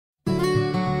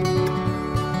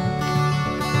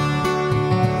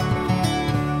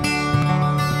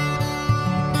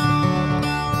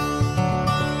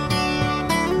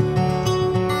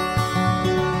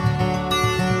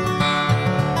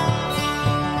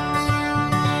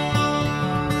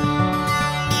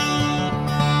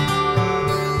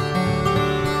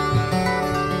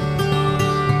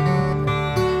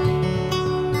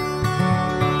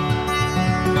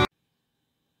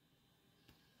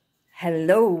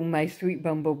Hello, my sweet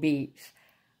bumblebees.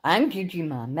 I'm Gigi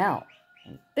Ma Mel,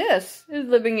 and this is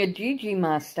Living a Gigi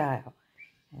Ma Style.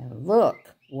 And look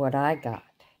what I got.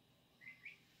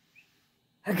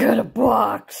 I got a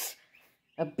box,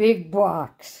 a big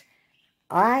box.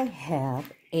 I have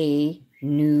a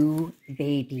new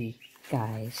baby,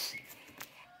 guys.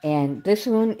 And this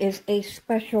one is a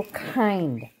special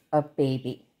kind of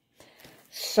baby.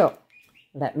 So,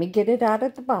 let me get it out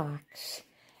of the box,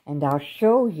 and I'll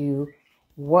show you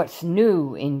what's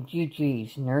new in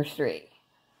Gigi's nursery.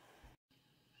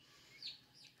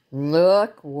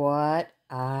 Look what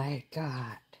I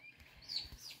got.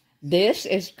 This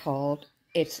is called,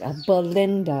 it's a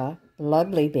Belinda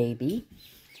Lovely Baby,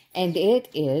 and it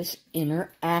is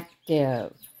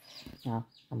interactive. Now,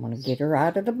 I'm going to get her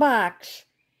out of the box,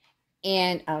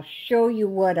 and I'll show you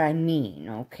what I mean,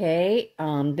 okay?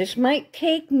 This might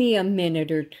take me a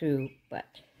minute or two,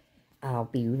 but I'll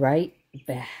be right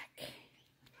back.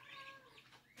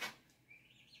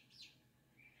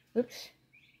 Oops.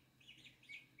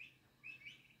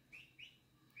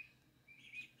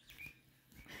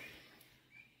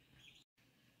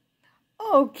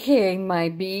 Okay, my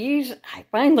bees, I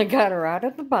finally got her out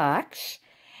of the box,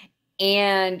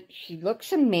 and she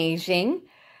looks amazing,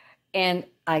 and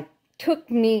it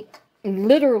took me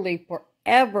literally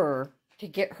forever to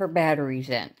get her batteries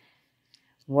in.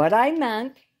 What I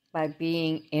meant by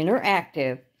being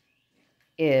interactive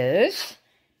is,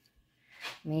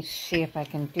 let me see if I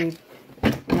can do,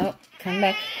 nope, come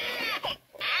back.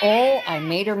 Oh, I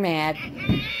made her mad.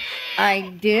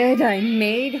 I did, I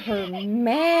made her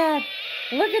mad.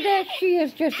 Look at that, she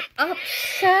is just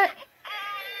upset.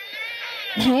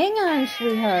 Hang on,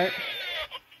 sweetheart.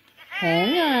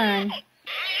 Hang on.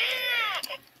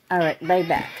 All right, lay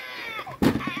back.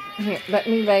 Here, let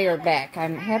me lay her back.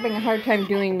 I'm having a hard time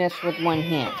doing this with one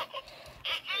hand.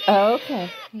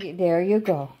 Okay, there you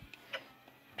go.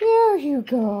 There you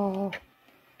go.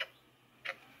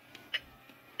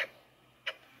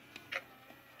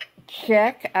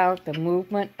 Check out the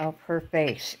movement of her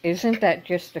face. Isn't that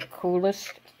just the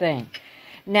coolest thing?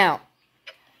 Now,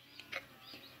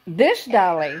 this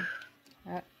dolly,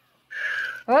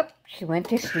 oh, she went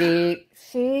to sleep.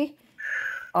 See?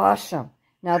 Awesome.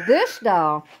 Now, this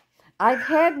doll, I've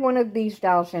had one of these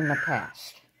dolls in the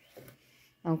past.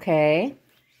 Okay?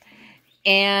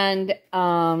 And,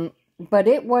 but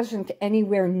it wasn't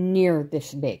anywhere near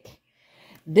this big.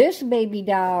 This baby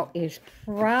doll is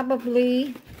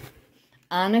probably,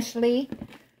 honestly,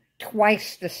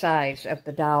 twice the size of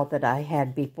the doll that I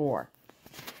had before.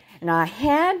 And I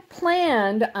had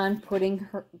planned on putting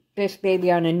this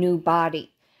baby on a new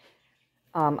body.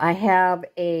 I have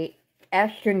a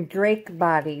Ashton Drake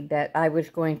body that I was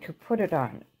going to put it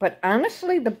on. But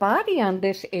honestly, the body on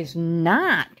this is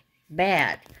not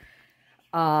bad.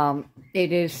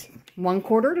 It is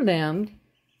 1/4 limbed,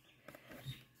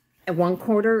 and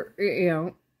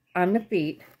 1/4, on the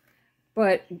feet.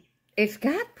 But it's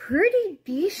got pretty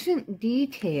decent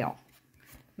detail.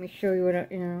 Let me show you what,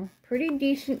 pretty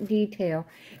decent detail.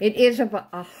 It is of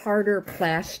a harder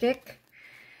plastic,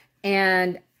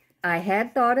 and I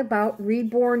had thought about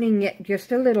reborning it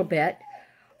just a little bit,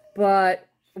 but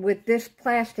with this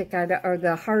plastic, or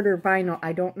the harder vinyl,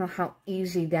 I don't know how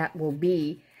easy that will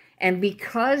be. And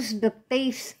because the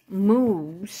face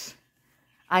moves,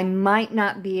 I might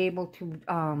not be able to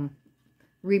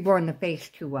reborn the face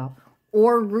too well,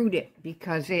 or root it,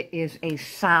 because it is a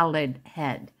solid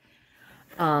head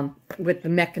with the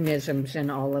mechanisms and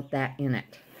all of that in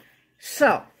it.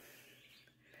 So,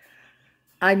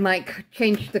 I might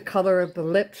change the color of the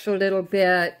lips a little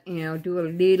bit, do a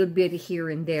little bit here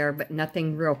and there, but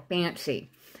nothing real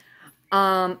fancy.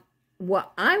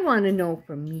 What I want to know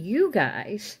from you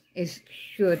guys is,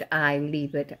 should I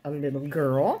leave it a little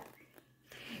girl?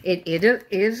 It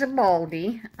is a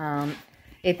baldy.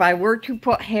 If I were to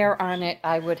put hair on it,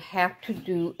 I would have to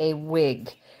do a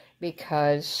wig,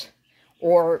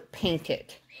 or paint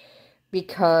it,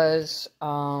 because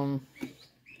I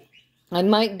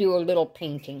might do a little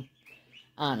painting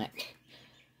on it.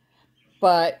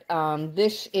 But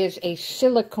this is a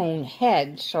silicone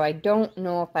head, so I don't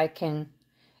know if I can,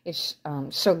 it's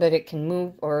so that it can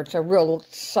move, or it's a real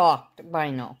soft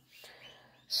vinyl.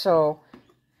 So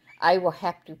I will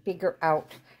have to figure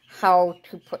out how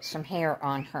to put some hair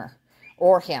on her,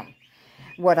 or him.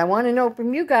 What I want to know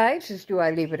from you guys is, do I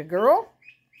leave it a girl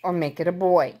or make it a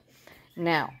boy?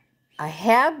 Now, I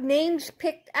have names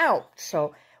picked out,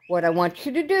 so what I want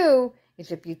you to do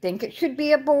is, if you think it should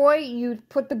be a boy, you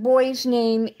put the boy's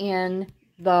name in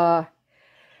the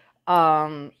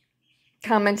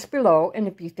comments below. And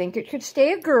if you think it should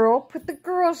stay a girl, put the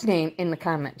girl's name in the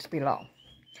comments below.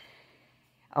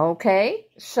 Okay,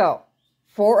 so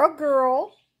for a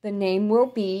girl, the name will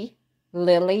be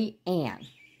Lily Ann.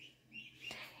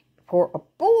 For a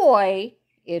boy,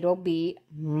 it'll be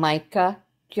Micah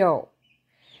Joe.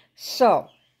 So,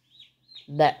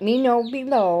 let me know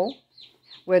below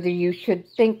whether you should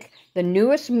think the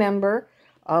newest member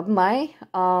of my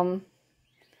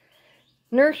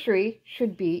nursery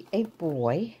should be a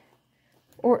boy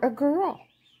or a girl.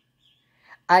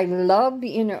 I love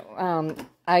the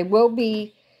I will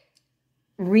be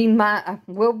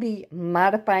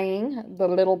modifying the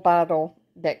little bottle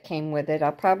that came with it.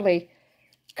 I'll probably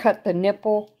cut the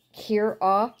nipple here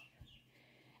off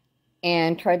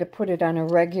and try to put it on a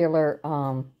regular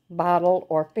bottle,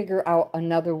 or figure out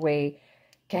another way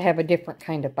to have a different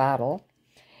kind of bottle.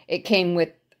 It came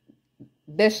with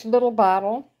this little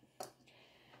bottle,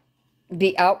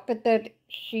 the outfit that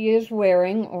she is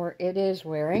wearing, or it is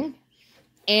wearing,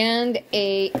 and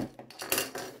a,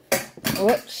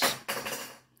 whoops,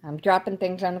 I'm dropping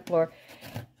things on the floor,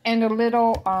 and a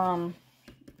little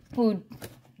food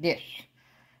dish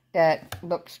that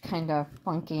looks kind of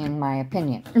funky in my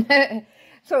opinion.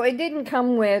 So it didn't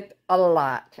come with a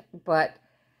lot, but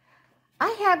I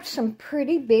have some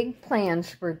pretty big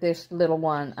plans for this little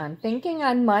one. I'm thinking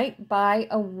I might buy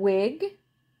a wig.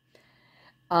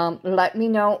 Let me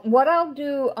know what I'll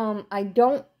do.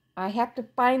 I have to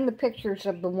find the pictures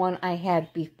of the one I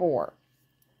had before.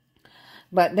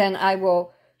 But then I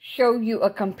will show you a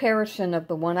comparison of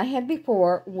the one I had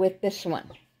before with this one.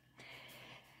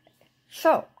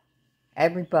 So,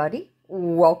 everybody,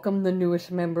 welcome the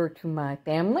newest member to my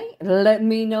family. Let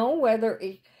me know whether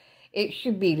it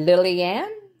should be Lily Ann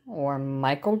or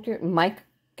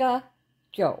Micah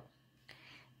Joe.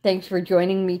 Thanks for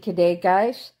joining me today,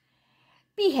 guys.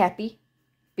 Be happy,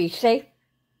 be safe,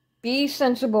 be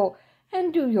sensible,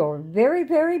 and do your very,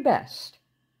 very best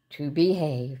to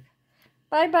behave.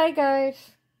 Bye-bye,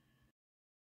 guys.